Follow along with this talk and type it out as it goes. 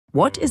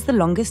What is the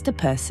longest a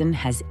person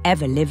has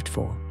ever lived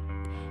for?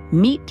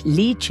 Meet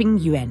Li Ching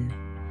Yuen,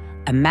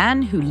 a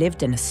man who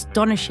lived an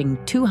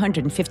astonishing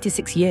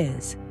 256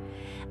 years.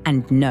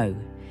 And no,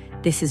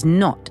 this is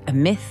not a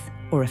myth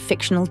or a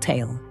fictional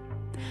tale.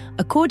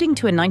 According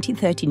to a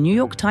 1930 New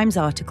York Times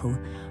article,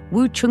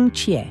 Wu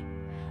Chung-chieh,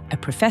 a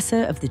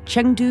professor of the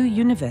Chengdu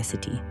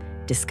University,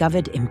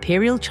 discovered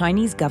Imperial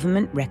Chinese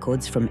government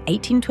records from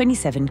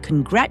 1827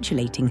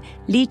 congratulating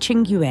Li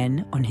Ching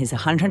Yuen on his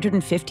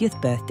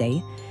 150th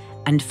birthday,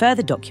 and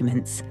further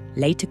documents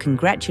later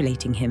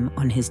congratulating him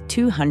on his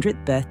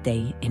 200th birthday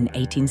in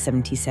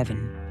 1877.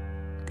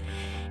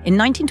 In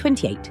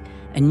 1928,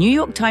 a New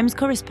York Times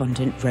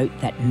correspondent wrote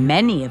that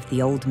many of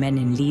the old men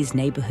in Li's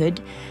neighborhood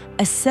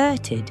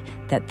asserted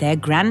that their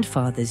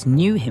grandfathers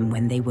knew him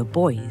when they were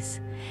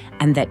boys,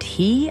 and that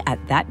he,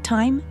 at that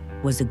time,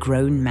 was a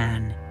grown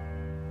man.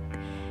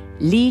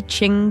 Li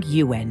Ching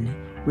Yuen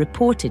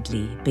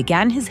reportedly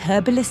began his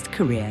herbalist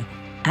career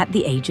at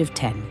the age of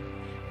 10,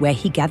 where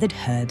he gathered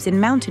herbs in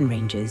mountain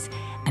ranges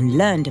and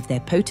learned of their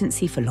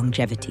potency for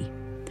longevity.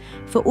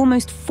 For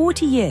almost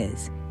 40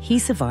 years, he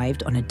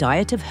survived on a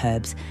diet of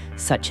herbs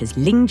such as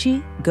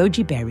lingzhi,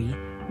 goji berry,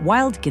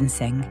 wild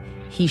ginseng,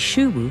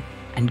 hishuwu,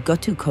 and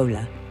gotu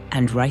kola,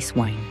 and rice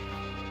wine.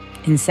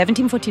 In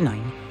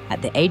 1749,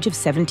 at the age of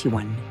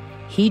 71,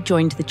 he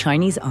joined the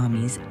Chinese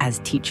armies as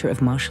teacher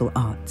of martial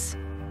arts.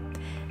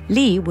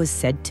 Li was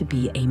said to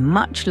be a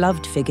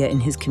much-loved figure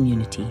in his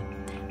community,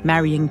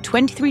 marrying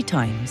 23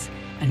 times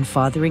and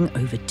fathering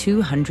over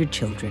 200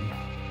 children.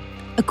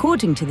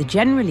 According to the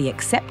generally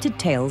accepted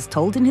tales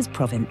told in his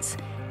province,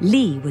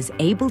 Li was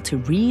able to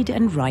read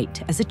and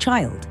write as a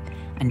child,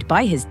 and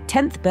by his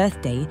 10th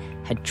birthday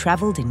had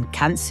traveled in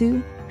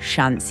Kansu,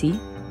 Shanxi,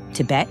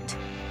 Tibet,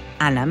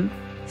 Annam,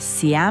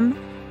 Siam,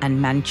 and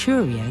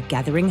Manchuria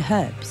gathering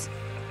herbs.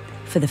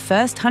 For the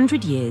first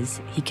 100 years,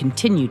 he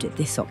continued at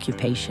this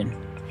occupation.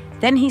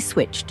 Then he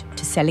switched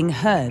to selling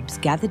herbs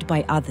gathered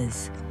by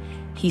others.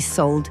 He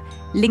sold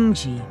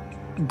lingzhi,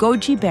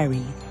 goji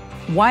berry,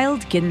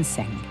 wild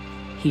ginseng,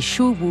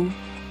 hishuwu,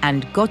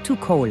 and gotu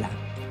kola,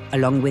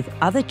 along with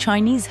other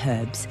Chinese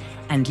herbs,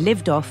 and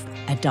lived off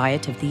a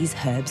diet of these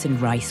herbs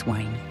and rice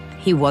wine.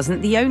 He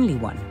wasn't the only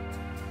one.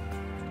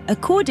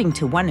 According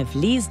to one of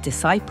Li's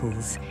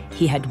disciples,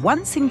 he had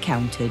once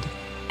encountered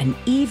an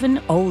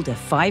even older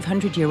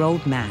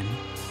 500-year-old man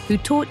who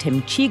taught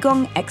him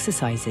Qigong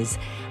exercises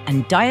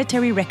and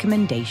dietary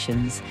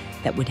recommendations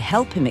that would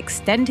help him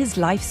extend his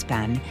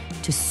lifespan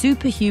to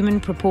superhuman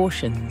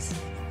proportions.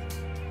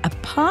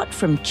 Apart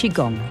from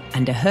Qigong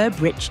and a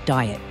herb-rich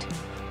diet,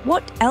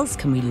 what else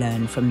can we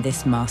learn from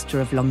this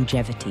master of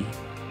longevity?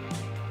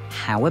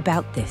 How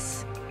about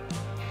this?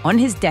 On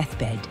his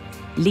deathbed,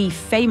 Li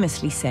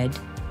famously said,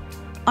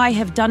 "I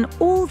have done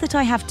all that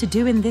I have to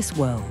do in this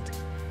world."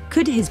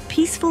 Could his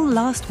peaceful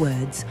last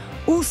words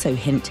also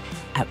hint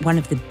at one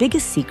of the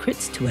biggest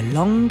secrets to a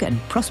long and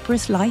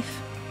prosperous life?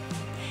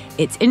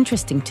 It's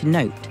interesting to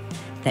note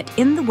that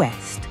in the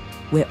West,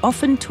 we're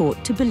often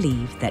taught to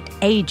believe that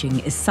aging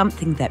is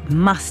something that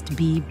must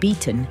be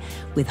beaten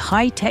with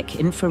high-tech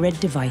infrared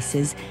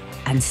devices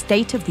and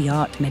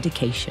state-of-the-art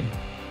medication.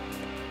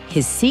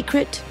 His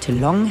secret to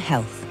long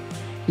health.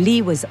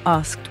 Li was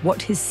asked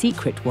what his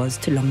secret was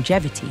to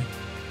longevity.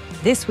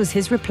 This was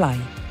his reply: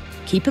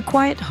 keep a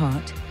quiet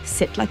heart,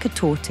 sit like a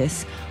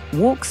tortoise,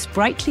 walk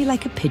sprightly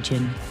like a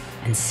pigeon,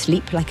 and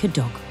sleep like a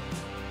dog.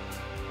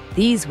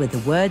 These were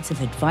the words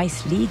of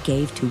advice Li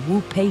gave to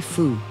Wu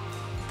Pei-fu,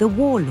 the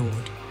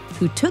warlord,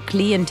 who took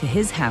Li into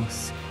his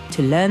house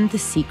to learn the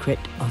secret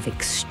of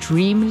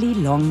extremely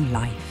long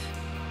life.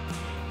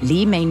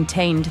 Li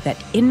maintained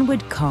that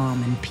inward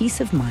calm and peace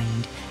of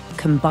mind,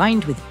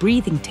 combined with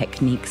breathing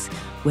techniques,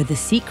 were the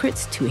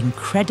secrets to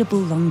incredible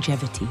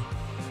longevity.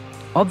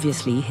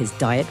 Obviously, his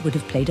diet would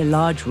have played a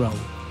large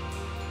role.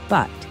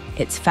 But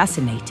it's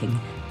fascinating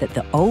that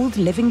the old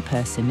living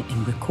person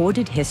in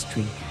recorded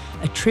history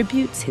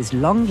attributes his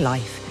long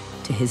life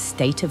to his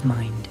state of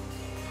mind.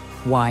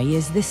 Why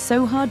is this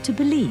so hard to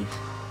believe?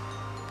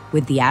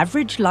 With the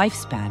average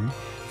lifespan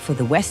for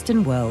the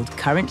Western world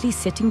currently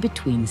sitting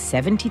between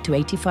 70 to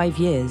 85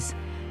 years,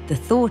 the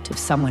thought of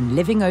someone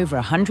living over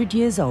 100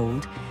 years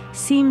old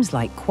seems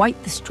like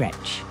quite the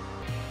stretch.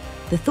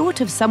 The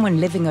thought of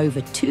someone living over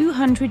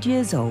 200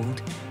 years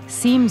old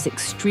seems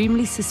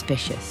extremely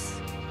suspicious.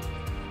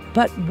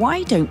 But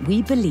why don't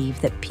we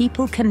believe that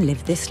people can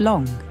live this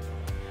long?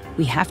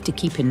 We have to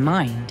keep in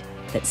mind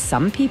that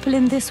some people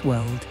in this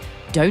world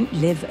don't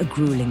live a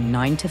grueling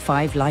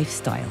 9-to-5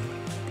 lifestyle.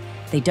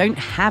 They don't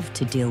have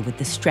to deal with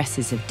the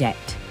stresses of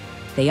debt.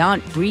 They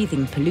aren't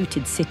breathing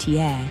polluted city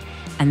air,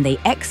 and they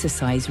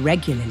exercise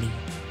regularly.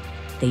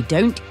 They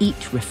don't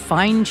eat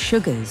refined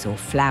sugars or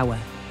flour,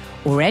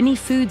 or any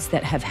foods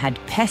that have had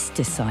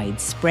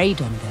pesticides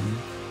sprayed on them.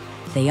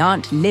 They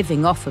aren't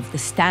living off of the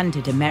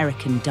standard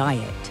American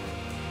diet.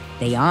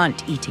 They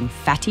aren't eating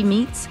fatty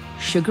meats,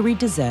 sugary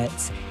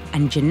desserts,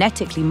 and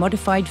genetically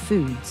modified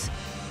foods.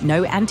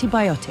 No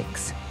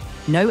antibiotics,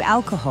 no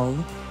alcohol,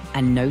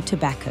 and no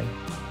tobacco.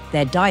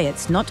 Their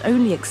diets not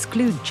only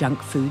exclude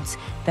junk foods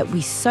that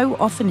we so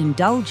often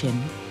indulge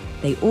in,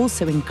 they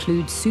also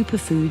include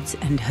superfoods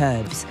and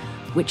herbs,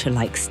 which are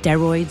like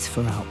steroids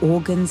for our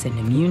organs and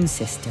immune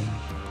system.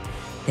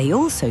 They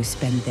also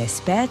spend their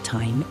spare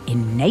time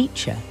in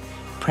nature,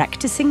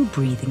 practicing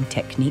breathing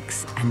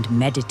techniques and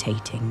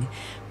meditating,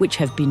 which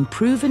have been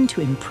proven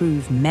to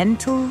improve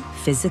mental,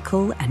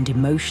 physical, and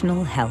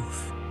emotional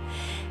health.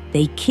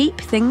 They keep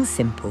things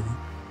simple,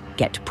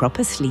 get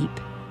proper sleep,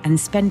 and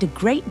spend a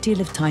great deal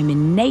of time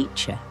in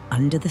nature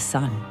under the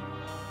sun.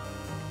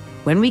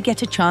 When we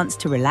get a chance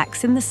to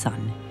relax in the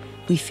sun,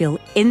 we feel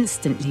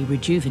instantly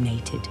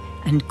rejuvenated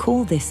and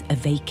call this a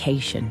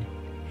vacation.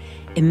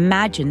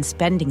 Imagine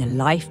spending a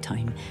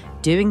lifetime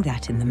doing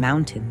that in the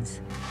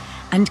mountains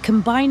and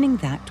combining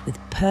that with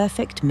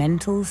perfect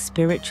mental,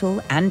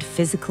 spiritual, and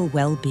physical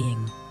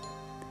well-being.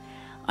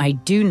 I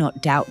do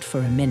not doubt for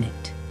a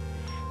minute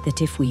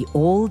that if we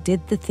all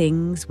did the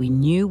things we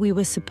knew we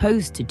were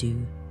supposed to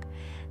do,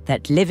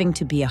 that living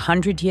to be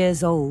 100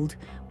 years old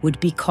would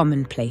be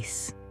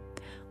commonplace.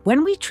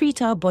 When we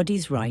treat our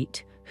bodies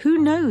right, who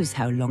knows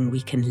how long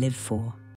we can live for?